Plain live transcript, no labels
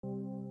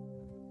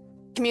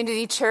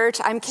Community Church.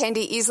 I'm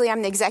Candy Easley.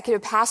 I'm the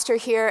executive pastor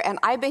here, and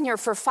I've been here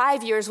for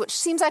 5 years, which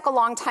seems like a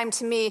long time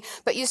to me,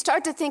 but you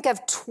start to think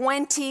of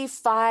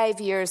 25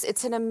 years.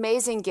 It's an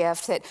amazing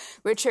gift that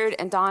Richard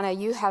and Donna,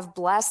 you have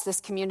blessed this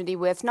community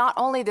with, not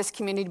only this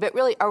community, but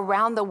really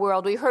around the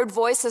world. We heard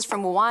voices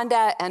from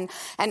Rwanda and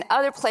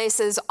other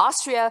places,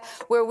 Austria,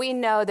 where we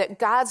know that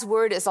God's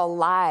word is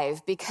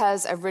alive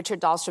because of Richard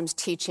Dahlstrom's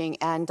teaching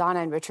and Donna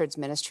and Richard's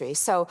ministry.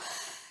 So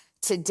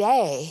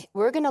today,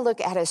 we're going to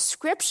look at a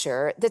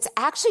scripture that's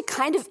actually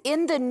kind of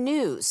in the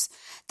news.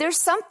 There's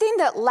something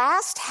that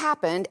last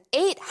happened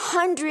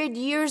 800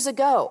 years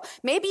ago.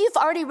 Maybe you've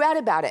already read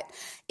about it.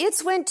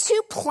 It's when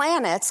two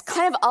planets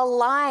kind of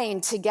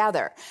aligned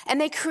together, and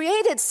they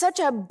created such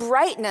a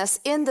brightness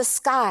in the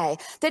sky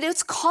that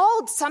it's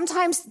called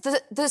sometimes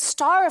the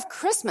Star of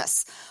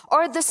Christmas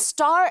or the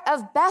Star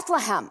of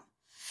Bethlehem.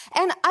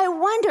 And I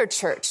wonder,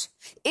 church,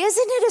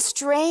 isn't it a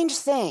strange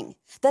thing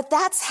that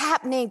that's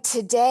happening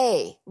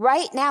today,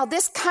 right now,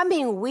 this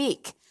coming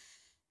week,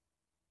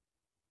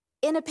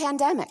 in a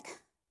pandemic?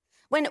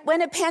 When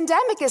a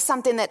pandemic is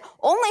something that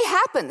only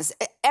happens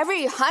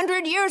every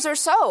 100 years or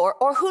so,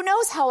 or who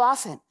knows how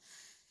often.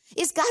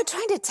 Is God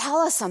trying to tell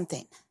us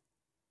something?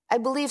 I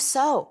believe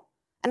so.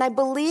 And I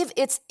believe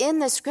it's in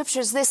the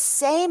scriptures, this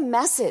same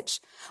message.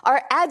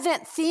 Our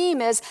Advent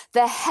theme is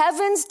the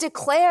heavens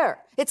declare.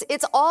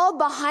 It's all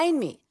behind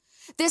me.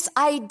 This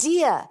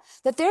idea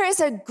that there is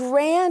a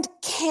grand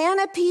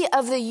canopy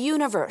of the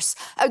universe,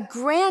 a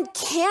grand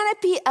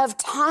canopy of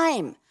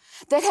time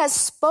that has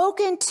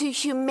spoken to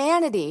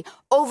humanity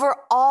over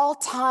all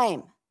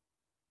time.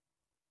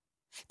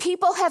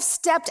 People have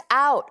stepped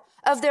out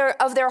of their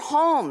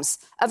homes,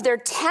 of their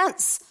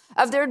tents,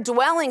 of their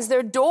dwellings,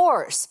 their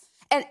doors,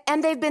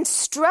 and they've been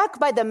struck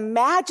by the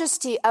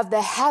majesty of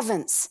the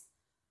heavens.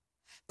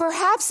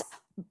 Perhaps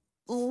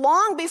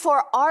long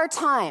before our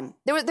time,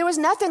 there was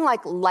nothing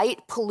like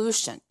light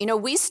pollution. You know,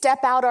 we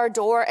step out our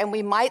door and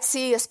we might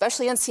see,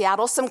 especially in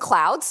Seattle, some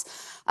clouds.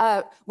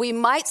 We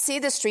might see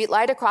the street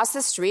light across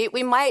the street.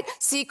 We might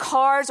see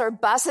cars or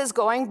buses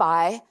going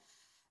by.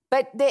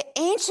 But the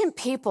ancient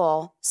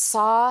people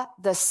saw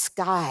the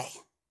sky,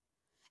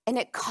 and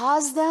it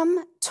caused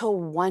them to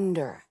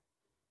wonder.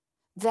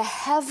 The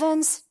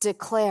heavens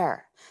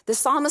declare. The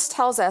psalmist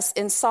tells us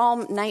in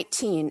Psalm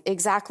 19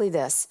 exactly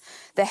this.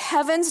 The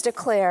heavens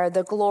declare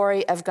the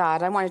glory of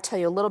God. I want to tell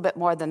you a little bit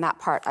more than that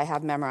part I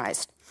have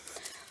memorized.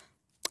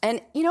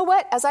 And you know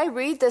what? As I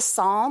read this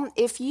psalm,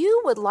 if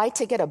you would like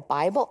to get a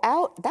Bible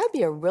out, that would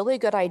be a really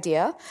good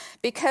idea,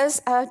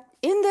 because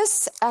in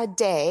this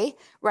day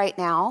right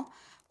now,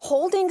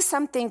 holding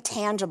something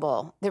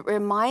tangible that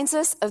reminds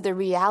us of the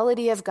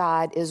reality of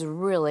God is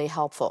really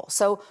helpful.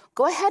 So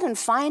go ahead and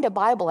find a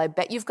Bible. I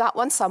bet you've got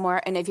one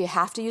somewhere. And if you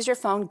have to use your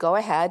phone, go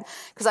ahead,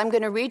 because I'm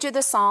going to read you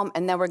the psalm,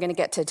 and then we're going to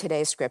get to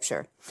today's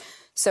scripture.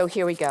 So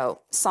here we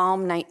go.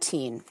 Psalm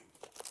 19.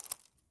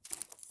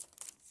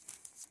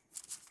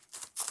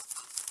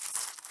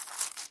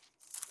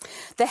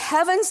 The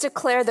heavens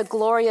declare the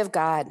glory of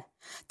God.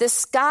 The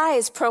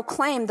skies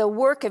proclaim the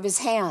work of his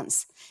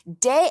hands.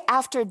 Day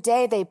after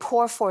day, they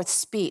pour forth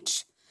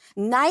speech.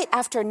 Night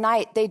after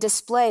night, they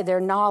display their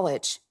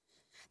knowledge.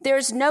 There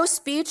is no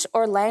speech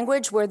or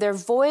language where their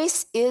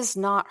voice is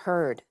not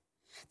heard.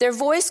 Their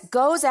voice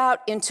goes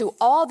out into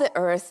all the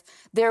earth,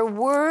 their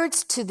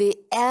words to the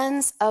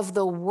ends of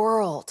the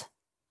world.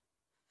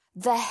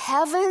 The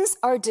heavens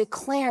are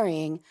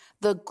declaring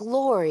the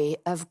glory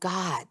of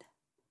God.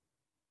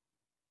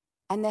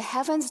 And the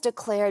heavens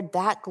declared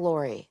that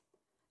glory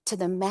to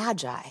the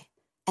Magi.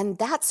 And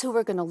that's who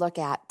we're going to look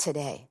at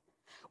today.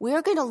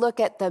 We're going to look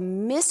at the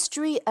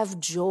mystery of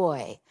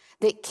joy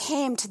that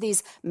came to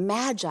these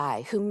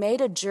Magi who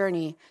made a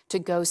journey to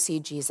go see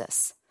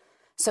Jesus.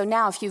 So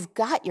now, if you've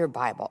got your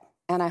Bible,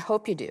 and I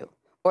hope you do,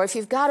 or if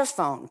you've got a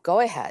phone, go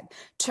ahead.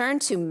 Turn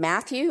to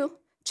Matthew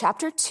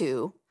chapter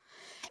 2,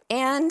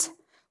 and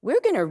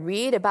we're going to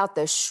read about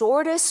the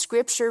shortest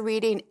scripture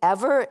reading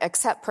ever,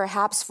 except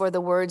perhaps for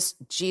the words,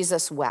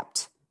 Jesus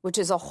wept, which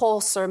is a whole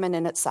sermon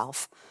in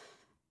itself.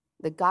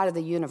 The God of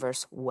the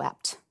universe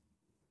wept.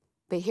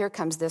 But here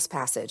comes this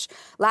passage.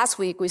 Last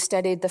week, we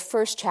studied the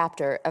first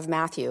chapter of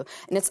Matthew,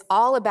 and it's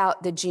all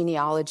about the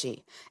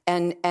genealogy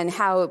and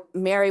how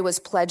Mary was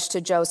pledged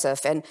to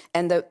Joseph and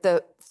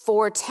the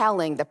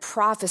foretelling, the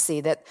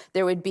prophecy that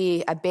there would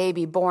be a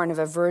baby born of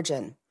a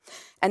virgin.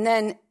 And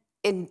then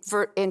in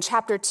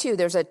chapter 2,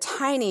 there's a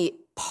tiny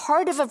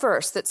part of a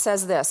verse that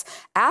says this: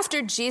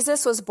 after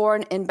Jesus was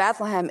born in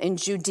Bethlehem in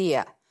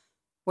Judea.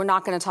 We're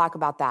not going to talk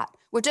about that.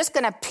 We're just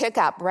going to pick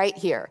up right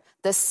here.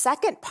 The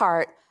second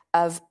part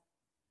of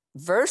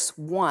verse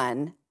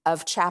 1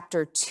 of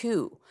chapter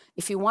 2.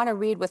 If you want to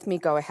read with me,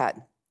 go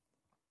ahead.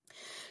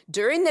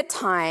 During the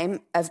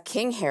time of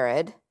King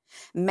Herod,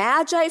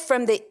 Magi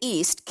from the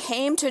east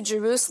came to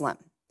Jerusalem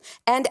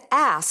and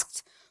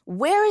asked,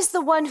 "Where is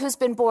the one who's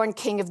been born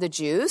King of the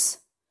Jews?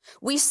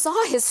 We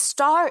saw his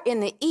star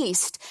in the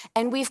east,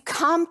 and we've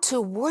come to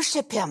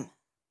worship him."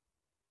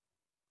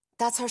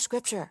 That's our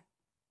scripture.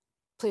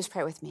 Please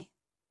pray with me.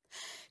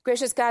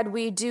 Gracious God,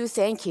 we do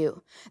thank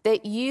you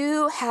that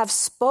you have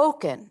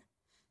spoken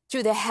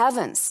through the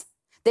heavens,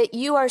 that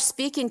you are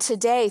speaking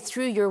today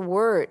through your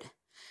word.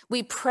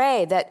 We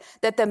pray that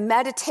the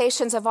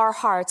meditations of our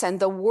hearts and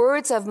the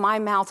words of my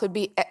mouth would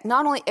be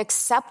not only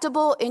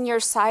acceptable in your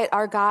sight,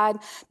 our God,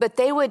 but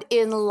they would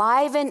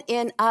enliven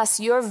in us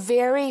your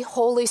very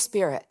Holy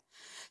Spirit.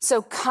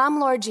 So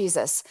come, Lord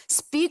Jesus,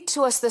 speak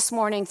to us this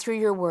morning through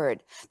your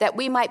word, that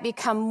we might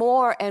become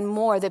more and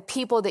more the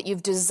people that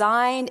you've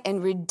designed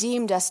and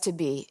redeemed us to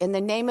be. In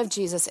the name of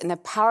Jesus, in the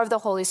power of the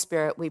Holy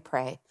Spirit, we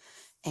pray.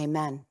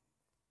 Amen.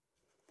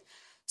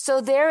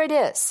 So there it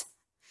is.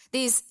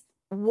 These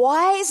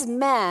wise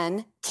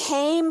men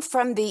came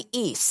from the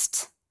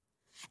east.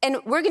 And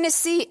we're going to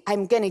see,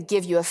 I'm going to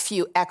give you a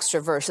few extra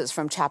verses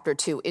from chapter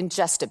 2 in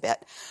just a bit.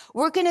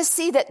 We're going to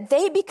see that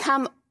they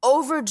become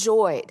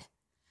overjoyed.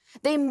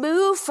 They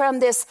move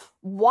from this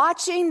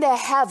watching the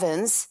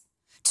heavens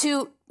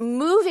to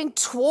moving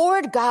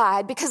toward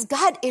God because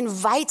God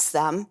invites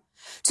them,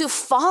 to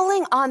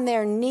falling on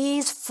their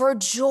knees for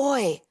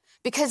joy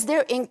because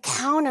they're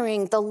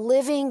encountering the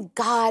living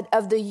God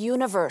of the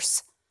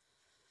universe.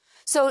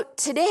 So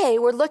today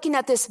we're looking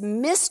at this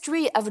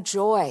mystery of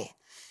joy,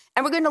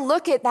 and we're going to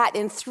look at that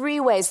in three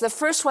ways. The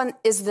first one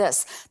is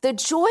this: the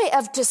joy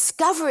of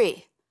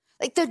discovery,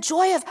 like the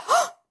joy of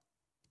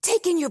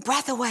taking your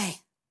breath away,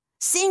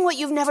 seeing what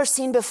you've never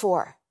seen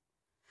before.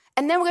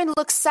 And then we're going to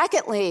look,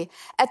 secondly,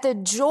 at the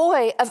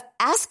joy of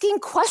asking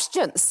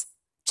questions,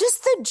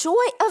 just the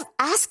joy of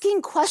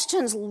asking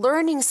questions,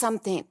 learning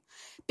something,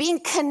 being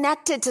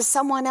connected to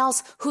someone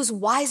else who's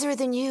wiser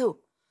than you.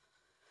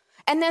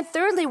 And then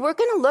thirdly, we're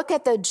going to look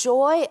at the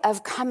joy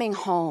of coming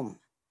home.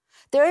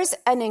 There's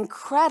an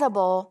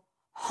incredible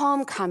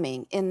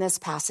homecoming in this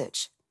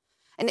passage.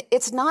 And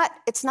it's not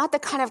the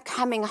kind of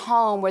coming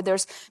home where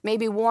there's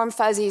maybe warm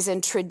fuzzies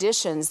and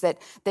traditions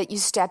that you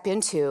step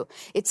into.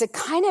 It's a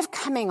kind of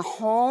coming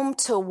home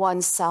to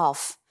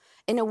oneself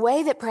in a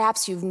way that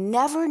perhaps you've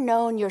never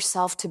known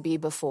yourself to be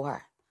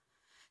before.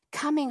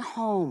 Coming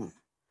home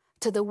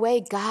to the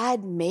way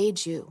God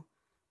made you.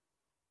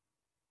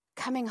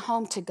 Coming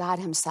home to God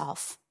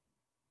himself.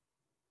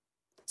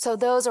 So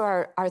those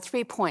are our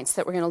 3 points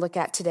that we're going to look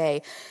at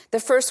today. The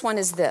first one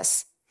is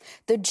this: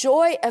 the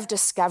joy of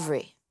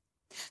discovery.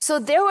 So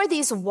there were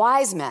these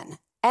wise men,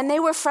 and they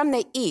were from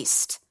the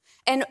east,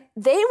 and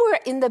they were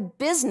in the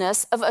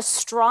business of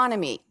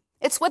astronomy.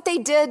 It's what they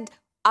did,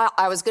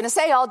 I was going to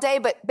say all day,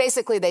 but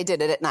basically they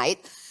did it at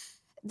night.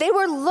 They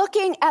were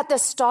looking at the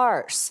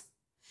stars,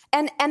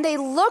 and they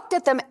looked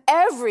at them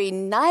every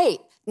night.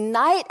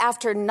 Night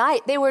after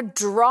night, they were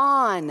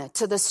drawn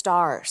to the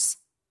stars.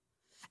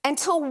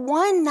 Until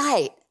one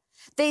night,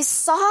 they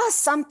saw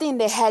something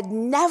they had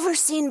never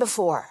seen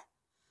before.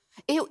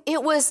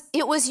 It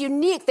was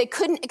unique. They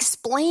couldn't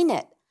explain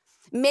it.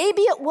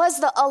 Maybe it was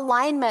the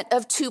alignment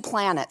of two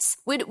planets.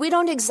 We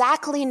don't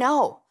exactly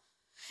know.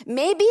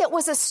 Maybe it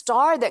was a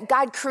star that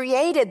God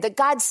created, that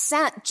God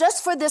sent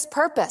just for this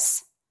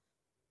purpose.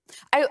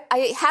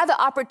 I had the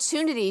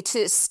opportunity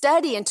to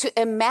study and to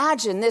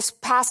imagine this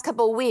past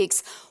couple of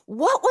weeks,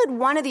 what would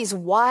one of these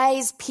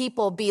wise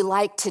people be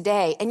like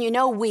today? And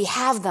we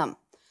have them.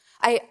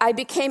 I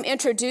became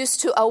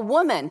introduced to a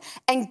woman,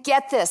 and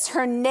get this,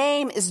 her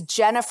name is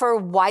Jennifer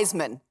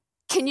Wiseman.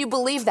 Can you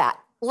believe that?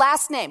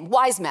 Last name,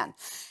 Wiseman.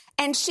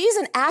 And she's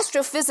an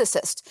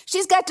astrophysicist.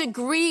 She's got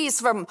degrees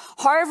from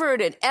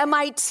Harvard and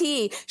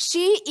MIT.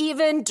 She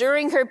even,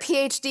 during her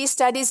PhD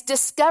studies,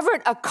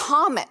 discovered a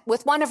comet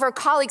with one of her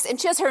colleagues,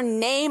 and she has her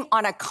name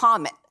on a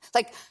comet.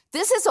 Like,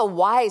 this is a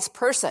wise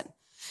person.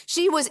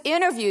 She was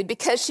interviewed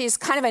because she's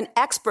kind of an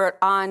expert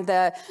on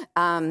the,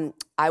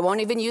 I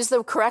won't even use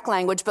the correct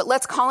language, but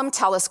let's call them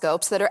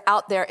telescopes that are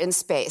out there in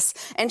space.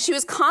 And she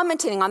was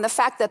commenting on the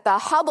fact that the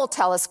Hubble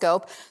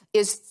telescope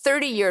is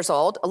 30 years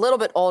old, a little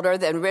bit older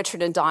than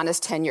Richard and Donna's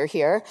tenure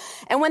here.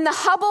 And when the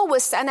Hubble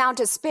was sent out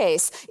to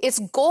space, its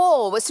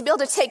goal was to be able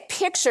to take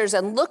pictures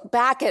and look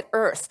back at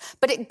Earth.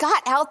 But it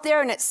got out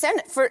there and it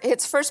sent for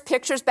its first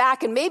pictures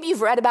back, and maybe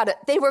you've read about it,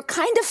 they were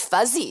kind of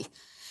fuzzy.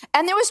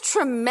 And there was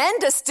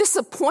tremendous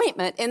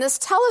disappointment in this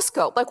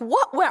telescope. Like,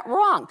 what went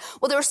wrong?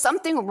 Well, there was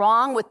something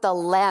wrong with the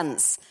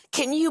lens.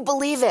 Can you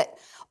believe it?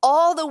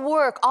 All the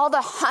work, all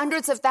the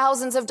hundreds of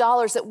thousands of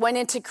dollars that went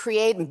into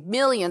create,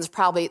 millions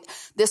probably,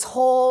 this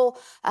whole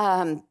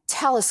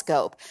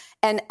telescope.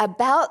 And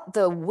about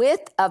the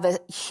width of a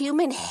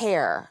human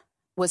hair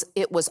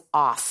was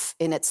off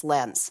in its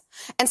lens.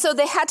 And so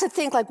they had to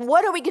think, like,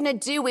 what are we going to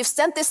do? We've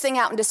sent this thing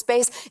out into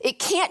space. It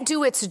can't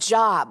do its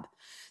job.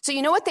 So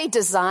you know what they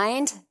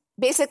designed?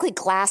 Basically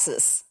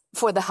glasses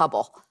for the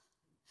Hubble.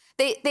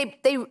 They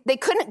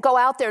couldn't go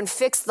out there and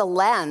fix the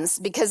lens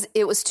because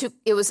it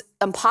was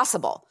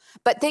impossible.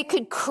 But they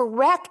could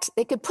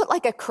put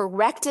like a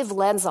corrective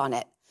lens on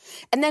it.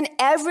 And then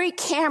every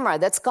camera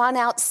that's gone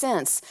out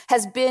since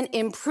has been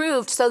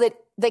improved so that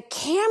the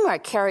camera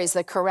carries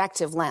the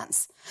corrective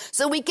lens.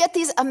 So we get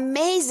these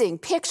amazing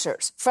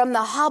pictures from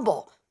the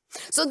Hubble.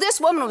 So this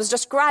woman was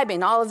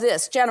describing all of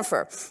this,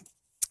 Jennifer.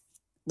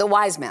 the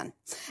wise men.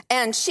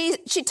 And she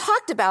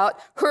talked about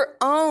her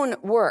own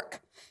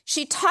work.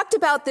 She talked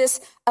about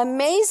this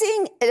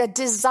amazing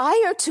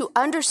desire to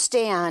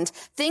understand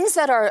things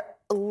that are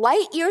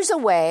light years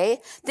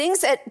away,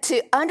 things that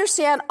to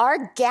understand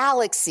our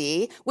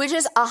galaxy, which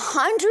is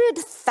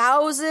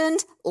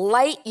 100,000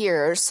 light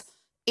years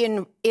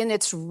in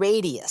its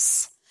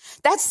radius.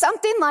 That's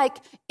something like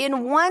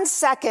in 1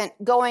 second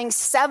going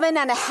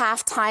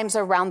 7.5 times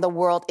around the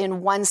world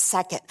in 1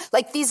 second.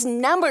 Like these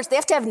numbers, they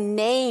have to have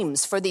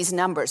names for these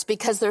numbers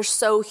because they're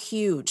so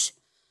huge.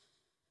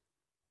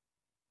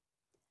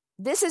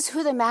 This is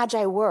who the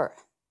Magi were.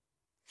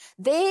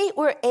 They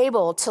were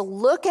able to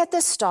look at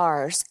the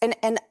stars and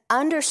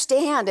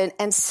understand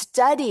and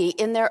study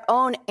in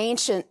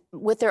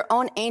with their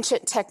own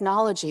ancient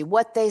technology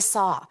what they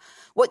saw.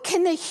 What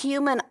can the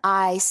human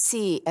eye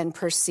see and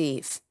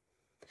perceive?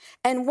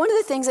 And one of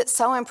the things that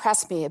so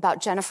impressed me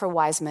about Jennifer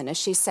Wiseman is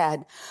she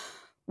said,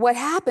 what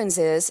happens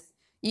is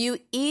you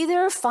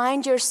either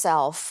find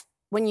yourself,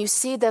 when you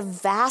see the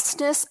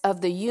vastness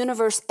of the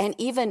universe and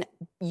even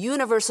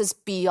universes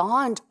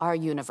beyond our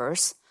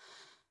universe,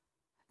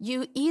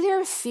 you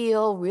either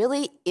feel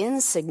really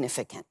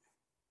insignificant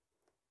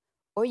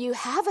or you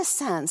have a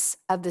sense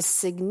of the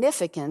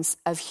significance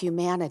of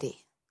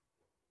humanity.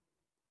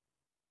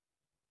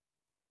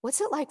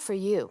 What's it like for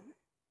you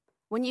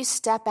when you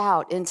step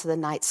out into the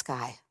night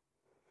sky,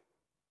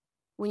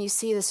 when you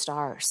see the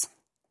stars?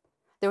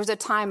 There was a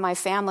time my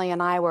family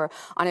and I were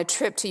on a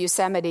trip to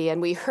Yosemite,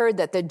 and we heard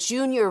that the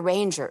junior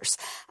rangers,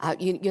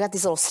 you got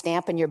this little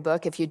stamp in your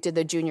book if you did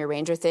the junior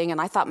ranger thing,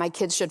 and I thought my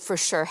kids should for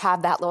sure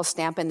have that little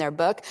stamp in their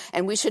book,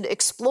 and we should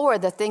explore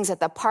the things that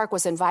the park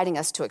was inviting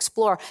us to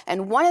explore.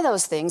 And one of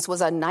those things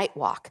was a night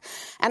walk.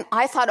 And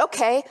I thought,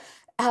 okay,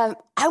 I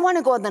want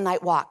to go on the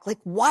night walk. Like,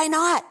 why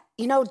not?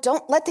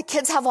 Don't let the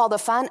kids have all the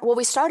fun. Well,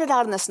 we started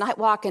out on this night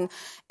walk,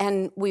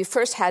 and we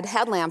first had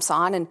headlamps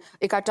on, and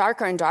it got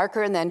darker and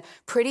darker. And then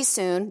pretty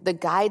soon, the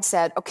guide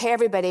said, okay,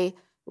 everybody,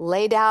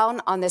 lay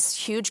down on this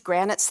huge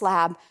granite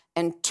slab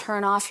and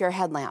turn off your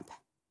headlamp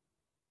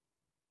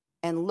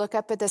and look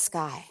up at the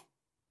sky.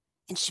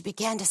 And she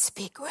began to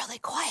speak really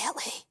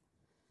quietly.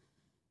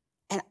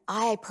 And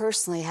I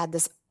personally had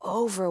this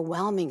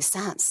overwhelming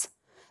sense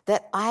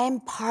that I'm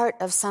part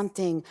of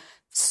something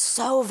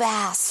so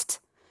vast.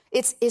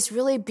 It's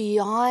really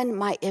beyond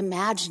my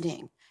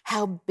imagining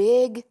how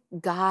big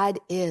God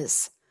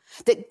is.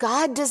 That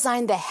God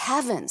designed the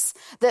heavens,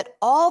 that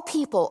all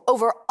people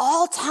over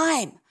all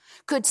time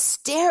could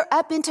stare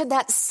up into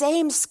that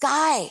same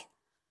sky.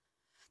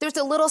 There's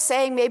a little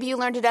saying, maybe you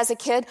learned it as a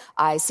kid,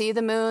 I see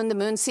the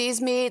moon sees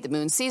me, the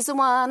moon sees the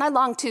one I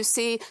long to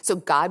see. So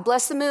God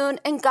bless the moon,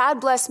 and God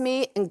bless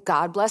me, and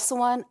God bless the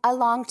one I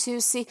long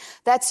to see.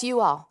 That's you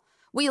all.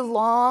 We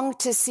long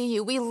to see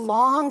you. We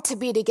long to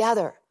be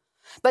together.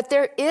 But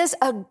there is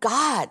a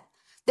God.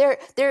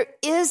 There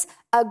is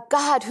a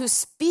God who's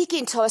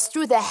speaking to us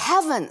through the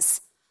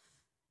heavens.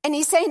 And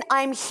he's saying,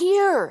 I'm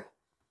here.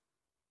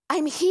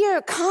 I'm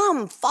here.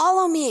 Come,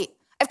 follow me.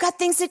 I've got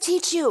things to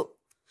teach you.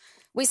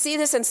 We see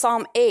this in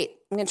Psalm 8.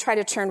 I'm going to try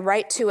to turn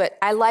right to it.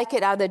 I like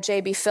it out of the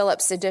J.B.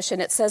 Phillips edition.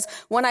 It says,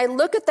 when I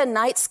look at the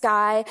night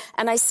sky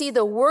and I see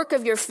the work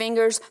of your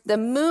fingers, the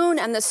moon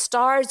and the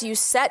stars you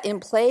set in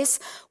place,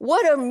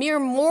 what are mere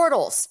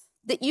mortals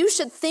that you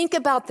should think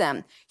about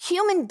them?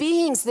 Human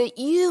beings that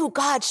you,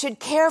 God, should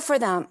care for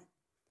them.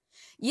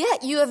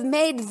 Yet you have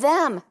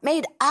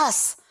made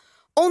us,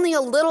 only a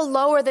little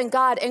lower than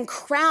God, and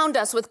crowned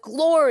us with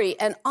glory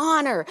and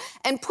honor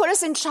and put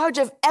us in charge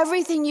of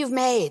everything you've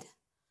made.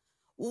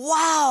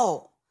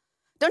 Wow.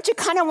 Don't you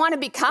kind of want to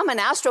become an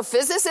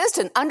astrophysicist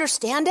and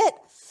understand it?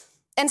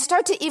 And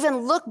start to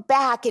even look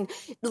back and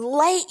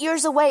light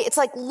years away. It's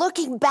like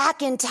looking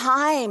back in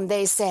time,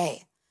 they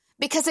say,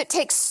 because it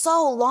takes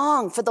so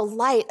long for the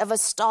light of a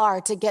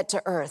star to get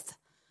to Earth.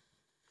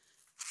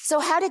 So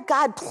how did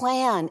God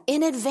plan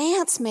in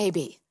advance,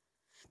 maybe,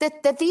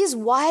 that these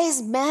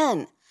wise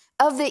men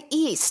of the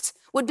East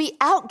would be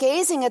out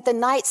gazing at the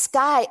night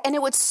sky, and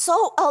it would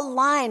so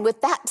align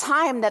with that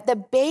time that the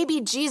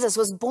baby Jesus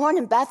was born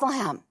in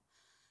Bethlehem,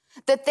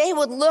 that they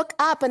would look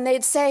up and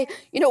they'd say,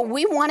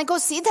 we want to go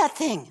see that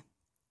thing.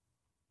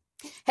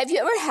 Have you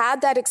ever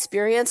had that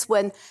experience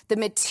when the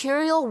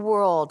material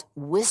world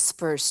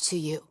whispers to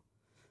you?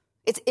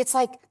 It's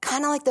like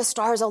kind of like the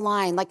stars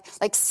align,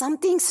 like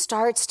something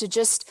starts to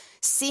just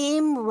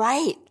seem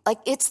right, like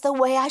it's the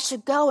way I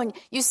should go. And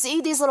you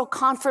see these little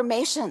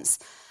confirmations.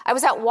 I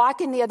was out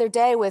walking the other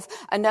day with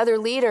another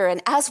leader,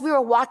 and as we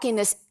were walking,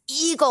 this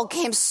eagle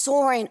came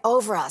soaring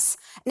over us.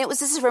 And it was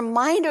this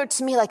reminder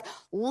to me, like,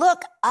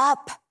 look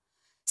up,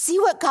 see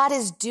what God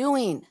is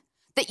doing,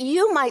 that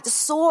you might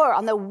soar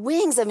on the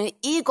wings of an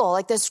eagle,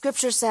 like the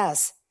scripture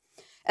says.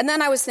 And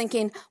then I was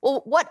thinking,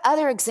 well, what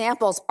other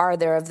examples are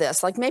there of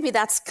this? Like maybe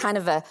that's kind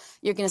of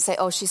you're going to say,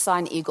 oh, she saw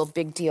an eagle,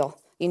 big deal,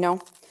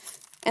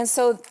 And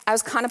so I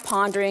was kind of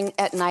pondering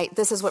at night,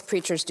 this is what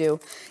preachers do.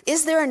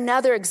 Is there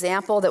another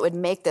example that would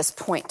make this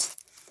point?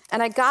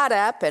 And I got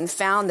up and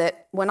found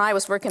that when I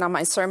was working on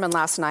my sermon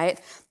last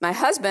night, my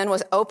husband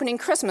was opening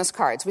Christmas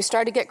cards. We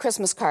started to get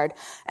Christmas card.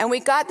 And we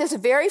got this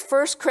very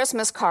first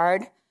Christmas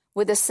card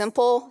with a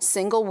simple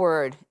single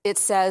word. It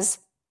says,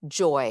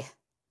 joy.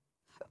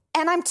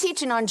 And I'm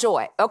teaching on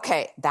joy.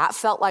 Okay, that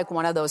felt like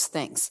one of those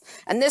things.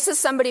 And this is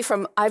somebody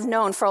I've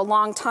known for a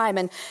long time.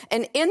 And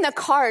in the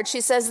card,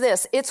 she says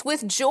this: it's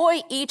with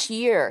joy each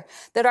year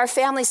that our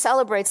family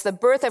celebrates the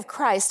birth of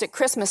Christ at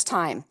Christmas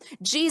time.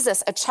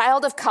 Jesus, a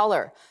child of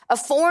color, a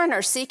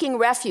foreigner seeking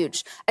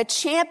refuge, a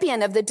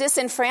champion of the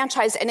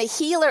disenfranchised, and a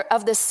healer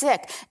of the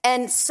sick.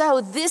 And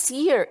so this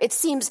year, it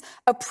seems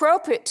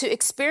appropriate to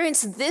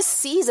experience this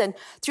season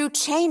through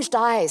changed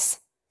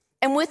eyes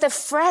and with a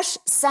fresh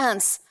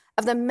sense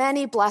of the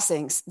many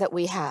blessings that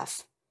we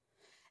have.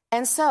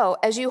 And so,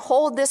 as you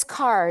hold this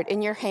card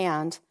in your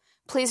hand,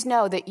 please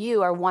know that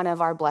you are one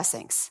of our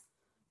blessings.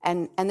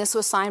 And this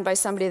was signed by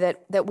somebody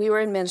that we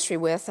were in ministry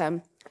with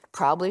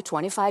probably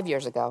 25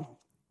 years ago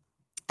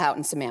out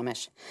in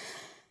Sammamish.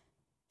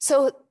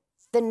 So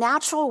the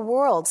natural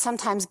world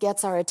sometimes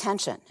gets our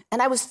attention.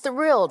 And I was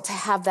thrilled to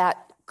have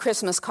that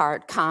Christmas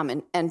card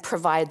come and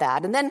provide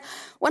that. And then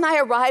when I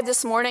arrived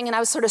this morning and I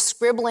was sort of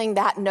scribbling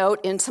that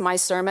note into my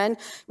sermon,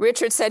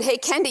 Richard said, hey,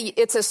 Kendi,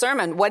 it's a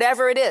sermon,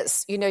 whatever it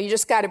is. You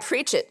just got to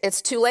preach it.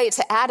 It's too late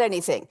to add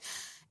anything.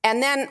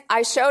 And then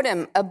I showed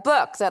him a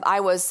book that I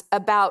was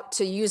about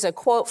to use a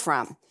quote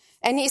from.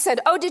 And he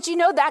said, oh, did you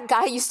know that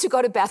guy used to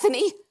go to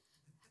Bethany?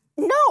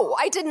 No,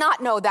 I did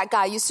not know that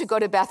guy used to go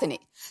to Bethany.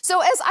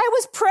 So as I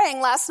was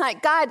praying last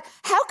night, God,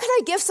 how could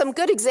I give some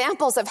good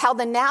examples of how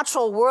the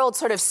natural world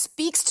sort of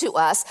speaks to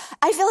us?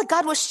 I feel like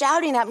God was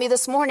shouting at me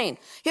this morning.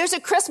 Here's a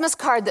Christmas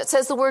card that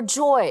says the word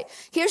joy.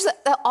 Here's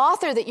the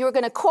author that you were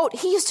going to quote.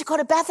 He used to go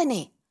to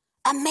Bethany.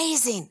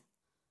 Amazing.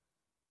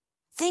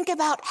 Think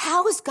about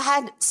how is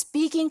God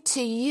speaking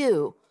to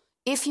you,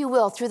 if you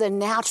will, through the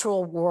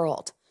natural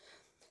world.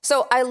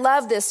 So I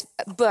love this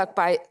book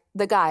by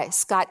the guy,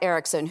 Scott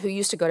Erickson, who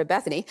used to go to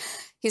Bethany.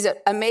 He's an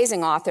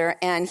amazing author,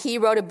 and he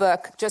wrote a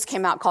book, just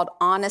came out, called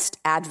Honest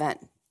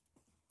Advent.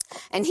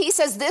 And he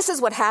says this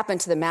is what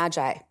happened to the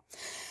Magi.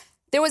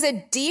 There was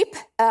a deep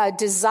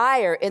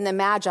desire in the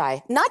Magi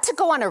not to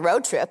go on a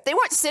road trip. They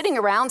weren't sitting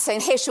around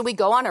saying, hey, should we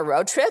go on a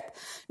road trip?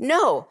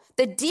 No,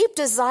 the deep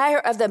desire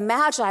of the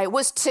Magi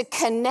was to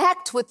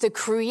connect with the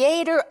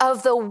creator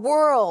of the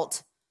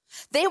world.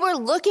 They were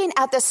looking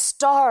at the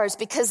stars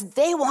because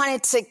they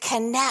wanted to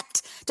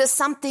connect to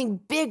something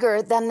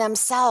bigger than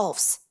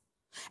themselves.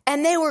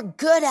 And they were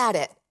good at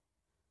it.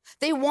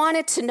 They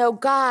wanted to know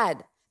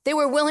God. They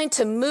were willing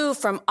to move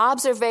from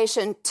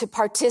observation to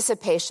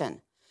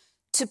participation,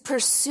 to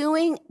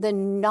pursuing the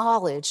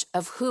knowledge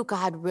of who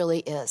God really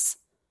is.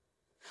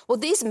 Well,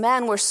 these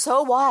men were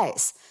so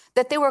wise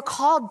that they were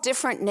called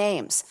different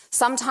names,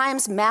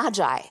 sometimes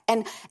magi.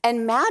 And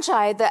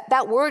magi,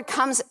 that word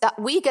comes,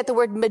 we get the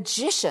word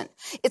magician.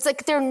 It's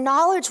like their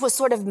knowledge was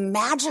sort of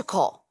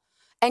magical.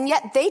 And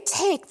yet they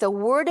take the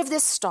word of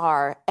this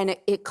star and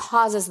it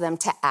causes them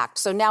to act.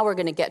 So now we're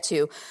going to get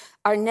to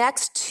our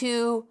next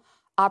two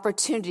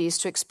opportunities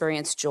to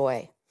experience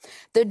joy.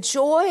 The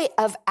joy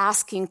of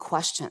asking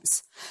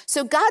questions.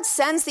 So God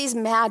sends these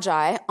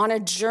magi on a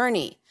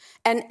journey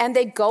and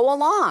they go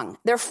along.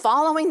 They're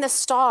following the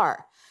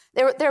star.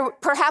 They're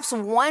perhaps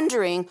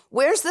wondering,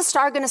 where's the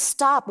star going to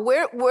stop?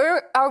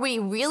 Where are we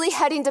really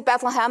heading to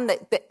Bethlehem?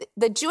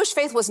 The Jewish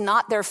faith was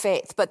not their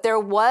faith, but there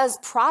was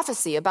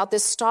prophecy about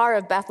this star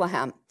of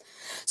Bethlehem.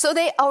 So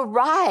they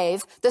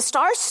arrive, the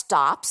star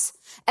stops,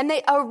 and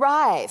they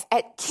arrive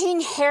at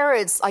King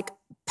Herod's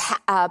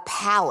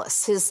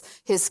palace,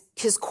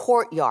 his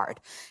courtyard.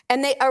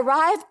 And they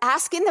arrive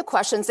asking the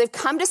questions. They've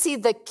come to see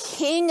the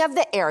king of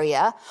the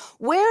area.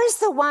 Where is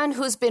the one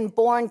who's been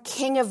born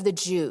king of the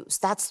Jews?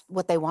 That's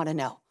what they want to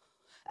know.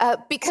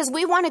 Because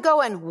we want to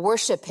go and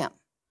worship him.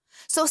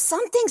 So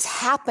something's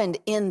happened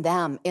in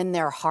them, in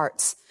their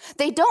hearts.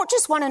 They don't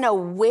just want to know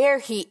where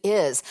he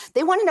is.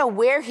 They want to know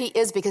where he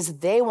is because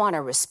they want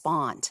to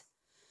respond.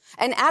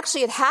 And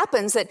actually, it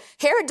happens that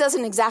Herod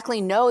doesn't exactly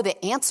know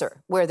the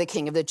answer where the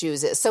king of the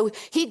Jews is. So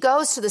he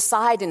goes to the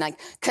side and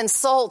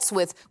consults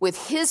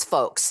with his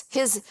folks,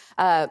 his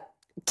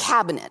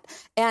cabinet,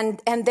 and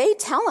they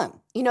tell him,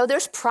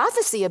 there's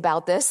prophecy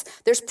about this.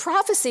 There's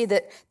prophecy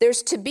that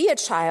there's to be a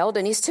child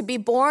and he's to be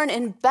born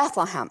in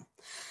Bethlehem.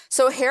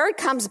 So Herod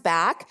comes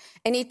back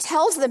and he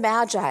tells the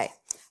Magi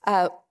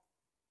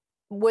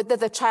that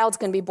the child's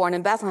going to be born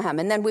in Bethlehem.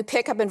 And then we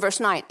pick up in verse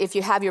 9. If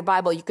you have your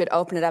Bible, you could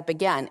open it up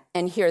again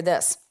and hear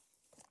this.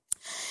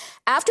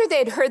 After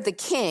they'd heard the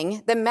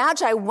king, the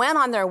Magi went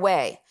on their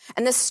way,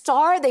 and the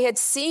star they had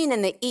seen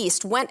in the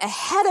east went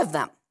ahead of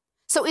them.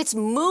 So it's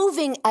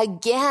moving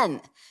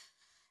again.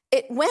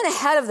 It went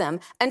ahead of them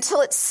until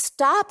it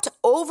stopped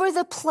over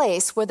the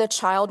place where the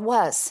child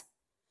was.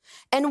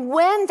 And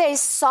when they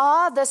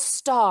saw the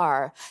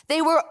star,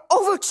 they were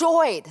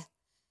overjoyed.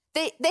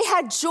 They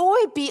had joy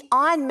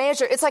beyond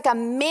measure. It's like a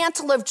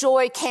mantle of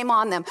joy came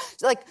on them,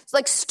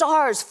 like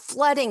stars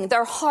flooding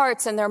their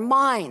hearts and their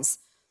minds.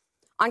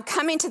 On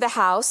coming to the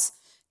house,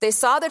 They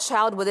saw the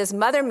child with his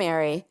mother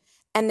Mary,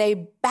 and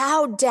they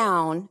bowed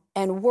down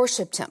and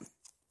worshiped him.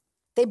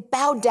 They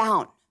bowed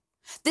down.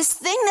 This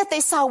thing that they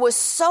saw was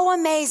so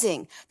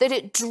amazing that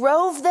it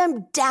drove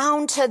them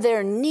down to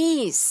their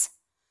knees.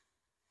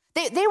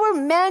 They were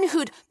men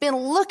who'd been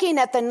looking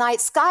at the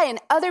night sky, and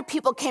other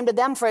people came to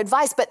them for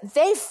advice, but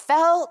they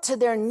fell to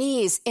their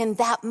knees in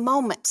that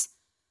moment.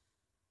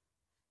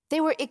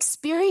 They were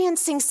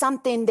experiencing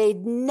something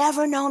they'd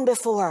never known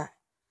before.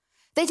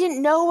 They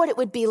didn't know what it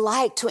would be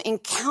like to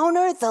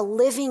encounter the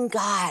living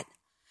God,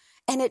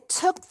 and it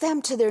took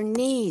them to their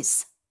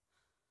knees.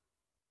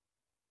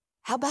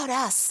 How about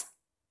us?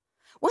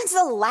 When's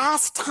the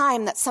last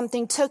time that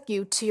something took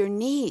you to your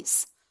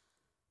knees?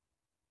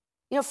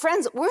 You know,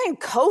 friends, we're in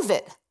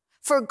COVID.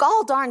 For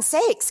gall darn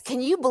sakes,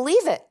 can you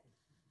believe it?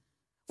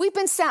 We've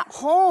been sent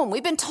home.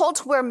 We've been told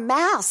to wear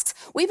masks.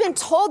 We've been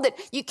told that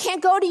you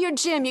can't go to your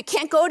gym. You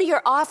can't go to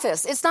your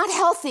office. It's not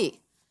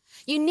healthy.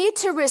 You need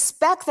to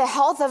respect the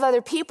health of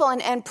other people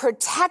and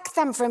protect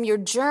them from your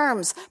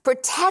germs.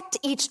 Protect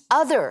each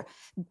other.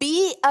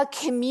 Be a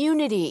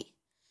community.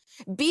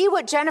 Be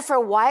what Jennifer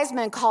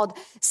Wiseman called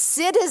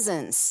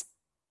citizens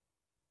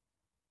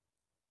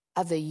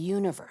of the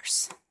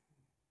universe.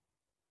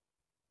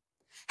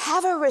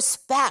 Have a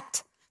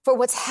respect for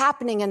what's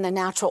happening in the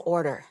natural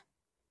order.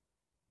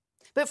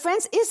 But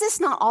friends, is this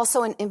not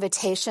also an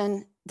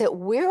invitation that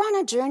we're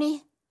on a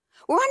journey?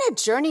 We're on a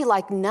journey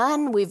like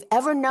none we've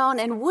ever known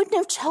and wouldn't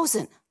have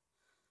chosen.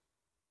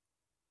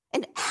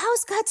 And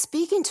how's God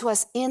speaking to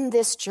us in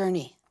this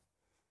journey?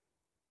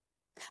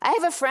 I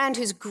have a friend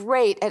who's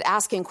great at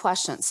asking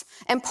questions.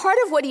 And part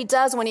of what he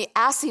does when he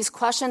asks these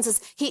questions is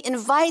he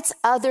invites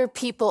other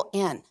people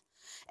in.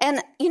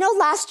 And you know,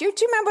 last year,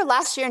 do you remember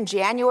last year in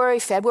January,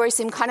 February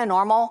seemed kind of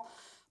normal?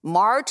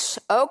 March,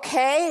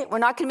 okay, we're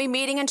not going to be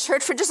meeting in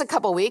church for just a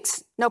couple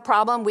weeks. No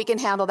problem, we can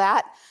handle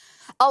that.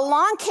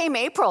 Along came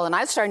April, and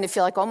I was starting to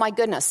feel like, oh my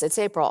goodness, it's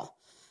April.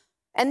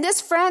 And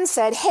this friend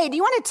said, hey, do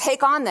you want to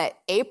take on the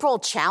April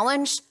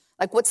challenge?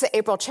 Like, what's the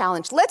April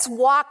challenge? Let's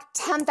walk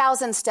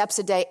 10,000 steps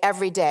a day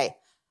every day.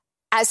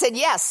 I said,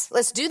 yes,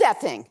 let's do that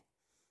thing.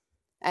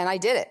 And I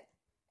did it,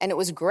 and it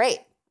was great.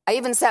 I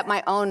even set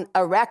my own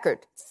a record,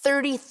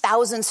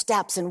 30,000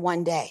 steps in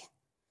one day.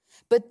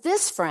 But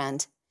this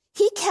friend,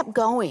 he kept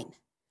going.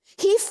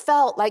 He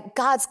felt like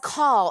God's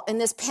call in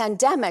this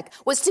pandemic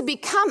was to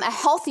become a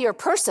healthier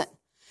person.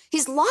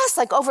 He's lost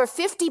like over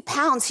 50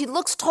 pounds. He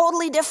looks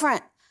totally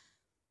different.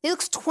 He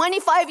looks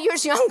 25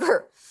 years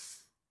younger.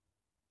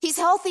 He's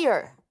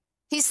healthier.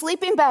 He's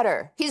sleeping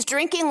better. He's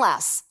drinking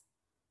less.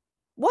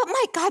 What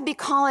might God be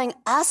calling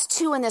us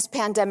to in this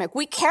pandemic?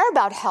 We care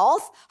about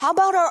health. How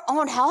about our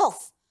own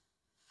health?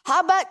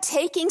 How about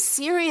taking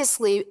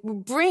seriously,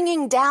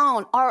 bringing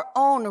down our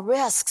own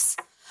risks?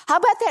 How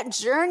about that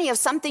journey of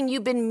something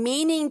you've been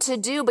meaning to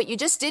do, but you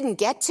just didn't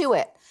get to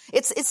it?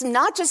 It's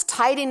not just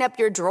tidying up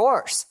your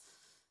drawers.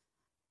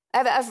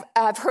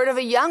 I've heard of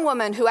a young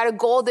woman who had a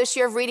goal this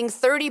year of reading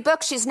 30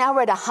 books. She's now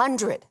read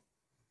 100.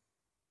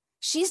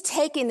 She's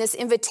taking this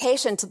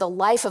invitation to the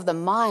life of the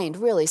mind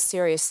really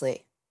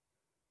seriously.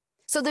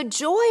 So the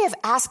joy of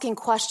asking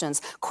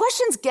questions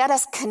get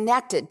us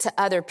connected to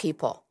other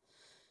people.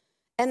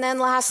 And then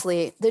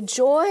lastly, the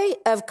joy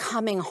of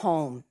coming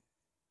home.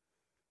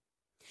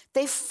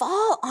 They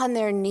fall on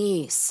their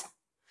knees.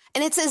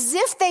 And it's as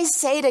if they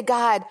say to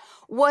God,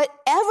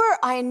 whatever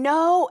I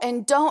know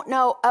and don't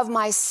know of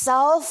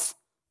myself,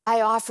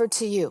 I offer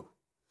to you.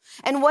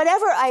 And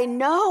whatever I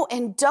know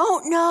and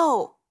don't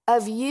know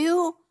of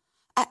you,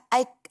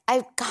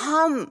 I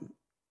come,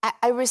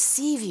 I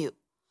receive you.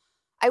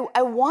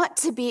 I want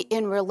to be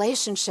in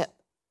relationship.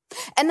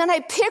 And then I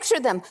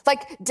picture them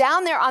like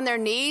down there on their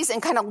knees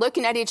and kind of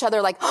looking at each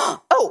other like,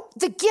 oh,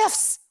 the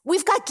gifts.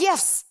 We've got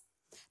gifts.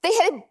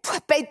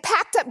 They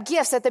packed up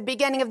gifts at the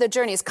beginning of the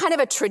journey. It's kind of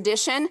a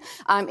tradition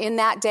in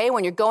that day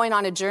when you're going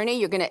on a journey.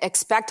 You're going to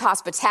expect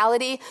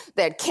hospitality.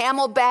 They had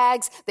camel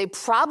bags. They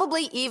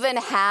probably even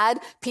had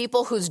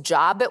people whose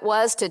job it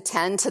was to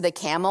tend to the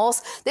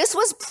camels. This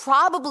was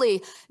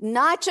probably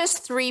not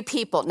just 3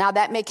 people. Now,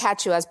 that may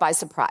catch you as by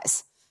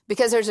surprise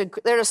because there's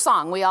a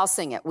song. We all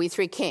sing it, We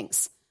Three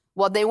Kings.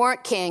 Well, they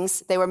weren't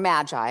kings. They were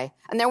magi,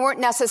 and there weren't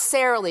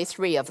necessarily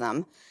 3 of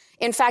them.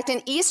 In fact,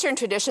 in Eastern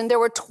tradition, there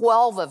were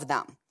 12 of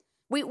them.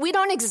 We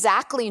don't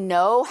exactly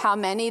know how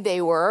many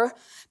they were.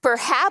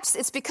 Perhaps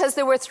it's because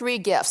there were 3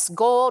 gifts,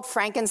 gold,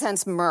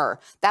 frankincense, myrrh.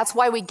 That's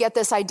why we get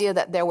this idea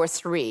that there were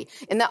 3.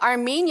 In the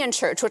Armenian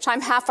church, which I'm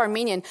half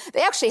Armenian,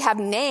 they actually have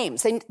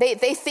names. They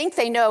think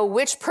they know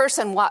which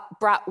person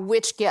brought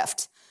which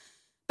gift.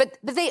 But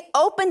they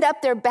opened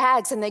up their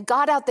bags and they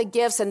got out the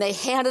gifts and they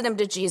handed them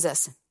to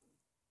Jesus.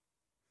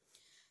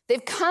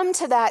 They've come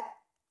to that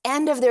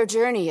end of their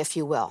journey, if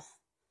you will.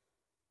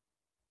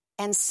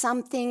 And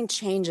something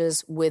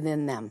changes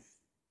within them.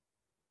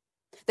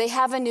 They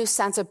have a new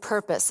sense of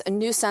purpose, a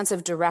new sense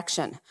of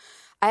direction.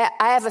 I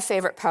have a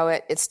favorite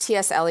poet. It's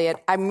T.S. Eliot.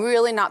 I'm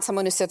really not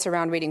someone who sits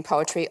around reading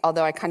poetry,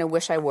 although I kind of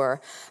wish I were.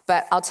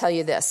 But I'll tell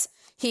you this.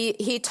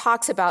 He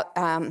talks about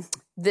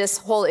this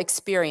whole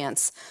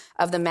experience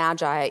of the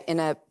Magi in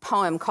a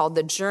poem called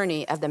The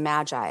Journey of the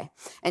Magi.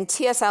 And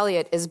T.S.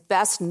 Eliot is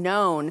best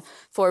known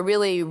for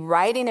really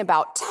writing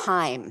about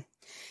time.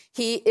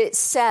 It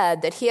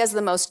said that he has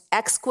the most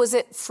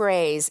exquisite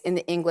phrase in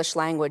the English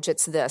language.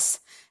 It's this: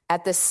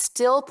 at the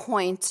still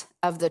point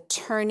of the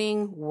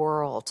turning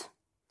world.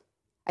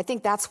 I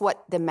think that's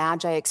what the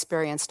Magi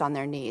experienced on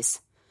their knees.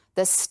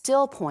 The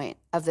still point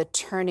of the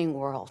turning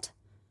world,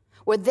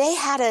 where they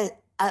had an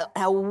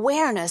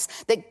awareness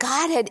that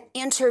God had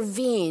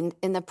intervened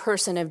in the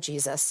person of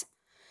Jesus.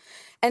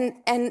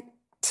 And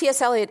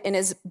T.S. Eliot, in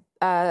his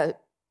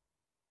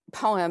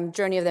poem,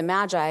 Journey of the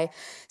Magi,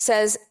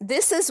 says,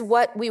 this is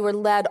what we were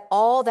led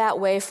all that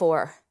way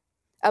for,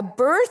 a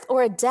birth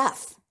or a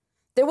death.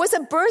 There was a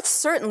birth,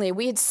 certainly.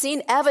 We had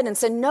seen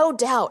evidence, and no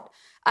doubt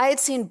I had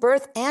seen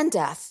birth and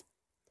death,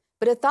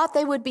 but I thought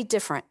they would be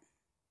different.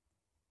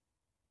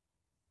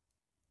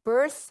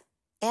 Birth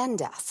and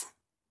death.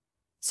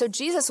 So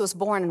Jesus was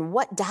born, and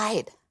what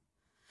died?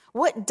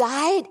 What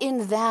died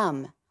in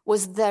them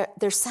was their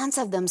sense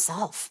of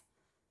themselves,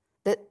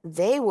 that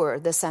they were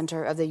the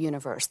center of the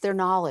universe, their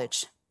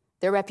knowledge,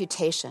 their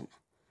reputation,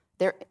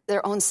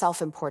 their own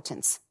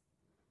self-importance.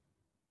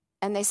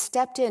 And they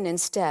stepped in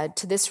instead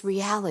to this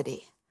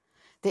reality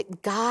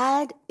that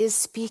God is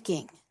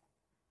speaking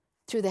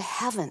through the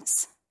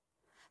heavens.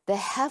 The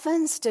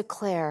heavens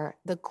declare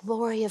the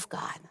glory of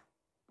God.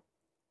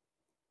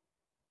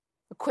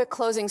 A quick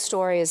closing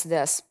story is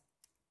this.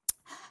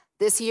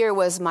 This year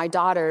was my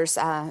daughter's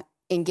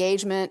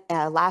engagement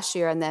last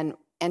year, and then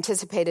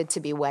anticipated to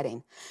be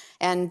wedding.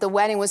 And the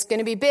wedding was going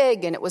to be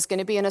big, and it was going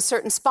to be in a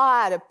certain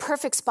spot, a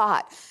perfect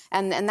spot.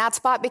 And that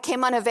spot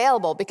became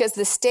unavailable because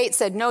the state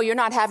said, no, you're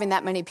not having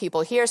that many people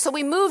here. So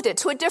we moved it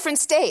to a different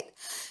state.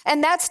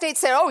 And that state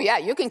said, oh yeah,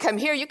 you can come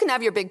here. You can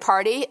have your big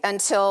party,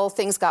 until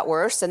things got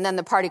worse. And then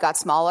the party got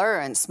smaller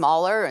and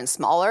smaller and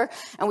smaller.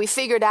 And we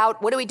figured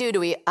out, what do? Do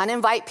we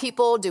uninvite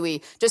people? Do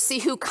we just see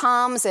who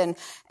comes?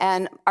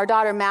 And our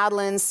daughter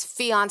Madeline's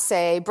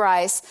fiance,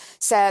 Bryce,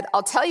 said,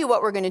 I'll tell you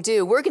what we're going to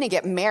do. We're going to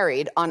get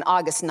married on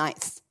August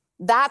 9th.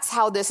 That's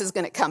how this is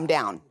going to come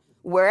down.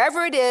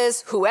 Wherever it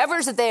is,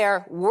 whoever's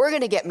there, we're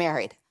going to get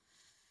married.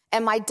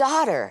 And my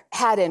daughter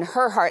had in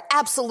her heart,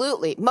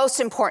 absolutely, most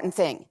important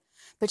thing.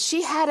 But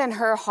she had in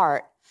her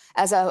heart,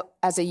 as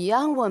a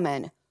young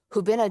woman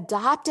who'd been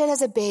adopted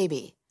as a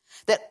baby,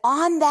 that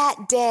on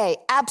that day,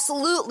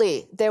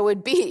 absolutely, there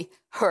would be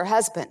her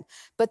husband.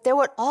 But there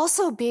would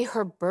also be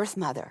her birth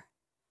mother.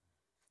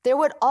 There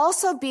would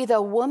also be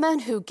the woman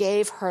who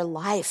gave her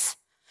life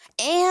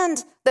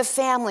and the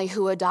family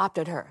who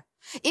adopted her.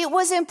 It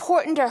was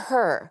important to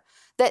her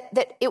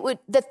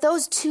that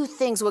those two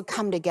things would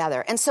come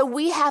together. And so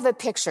we have a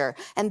picture,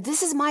 and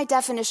this is my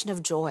definition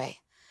of joy.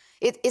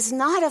 It is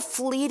not a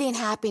fleeting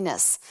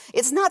happiness.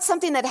 It's not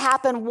something that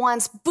happened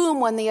once,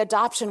 boom, when the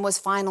adoption was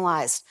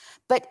finalized.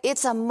 But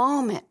it's a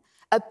moment,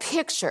 a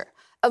picture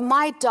of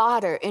my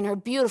daughter in her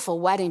beautiful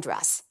wedding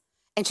dress.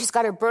 And she's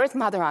got her birth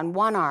mother on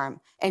one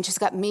arm, and she's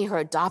got me, her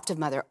adoptive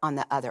mother, on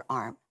the other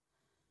arm.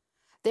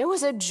 There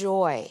was a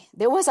joy.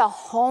 There was a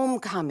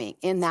homecoming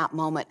in that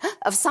moment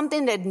of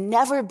something that had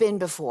never been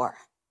before.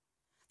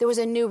 There was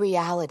a new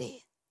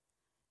reality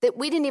that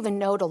we didn't even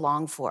know to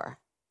long for.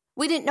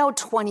 We didn't know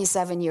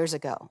 27 years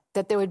ago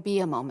that there would be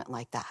a moment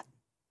like that.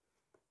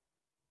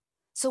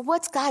 So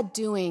what's God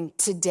doing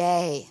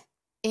today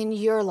in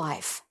your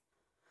life?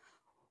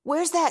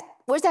 Where's that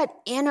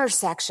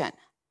intersection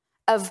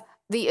of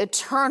the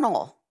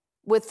eternal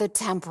with the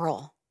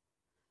temporal,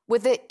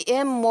 with the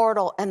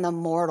immortal and the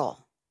mortal?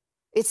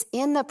 It's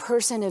in the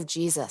person of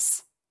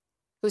Jesus,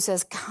 who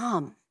says,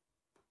 come,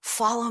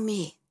 follow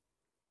me.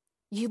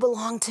 You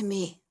belong to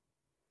me.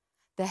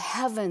 The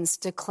heavens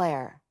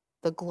declare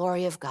the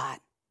glory of God.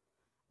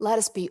 Let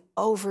us be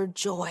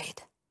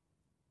overjoyed.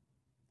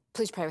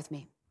 Please pray with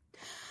me.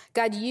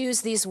 God, use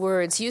these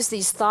words, use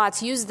these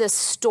thoughts, use this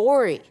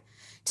story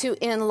to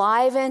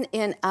enliven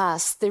in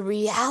us the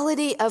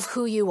reality of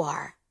who you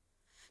are.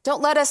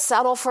 Don't let us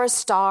settle for a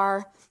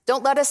star.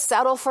 Don't let us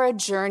settle for a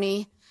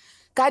journey.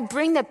 God,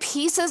 bring the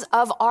pieces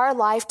of our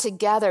life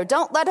together.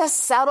 Don't let us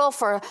settle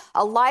for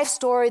a life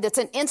story that's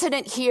an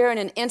incident here and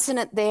an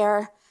incident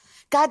there.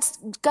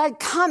 God,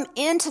 come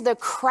into the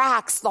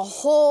cracks, the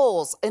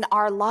holes in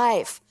our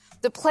life,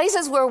 the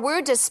places where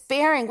we're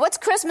despairing. What's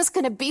Christmas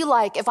going to be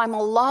like if I'm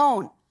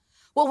alone?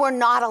 Well, we're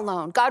not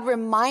alone. God,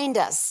 remind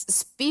us,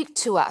 speak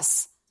to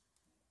us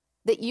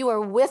that you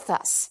are with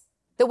us,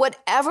 that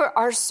whatever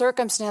our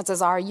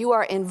circumstances are, you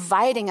are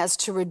inviting us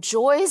to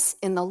rejoice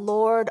in the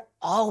Lord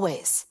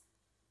always.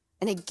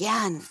 And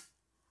again,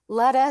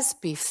 let us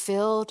be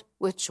filled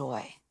with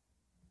joy.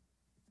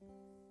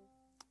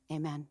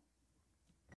 Amen.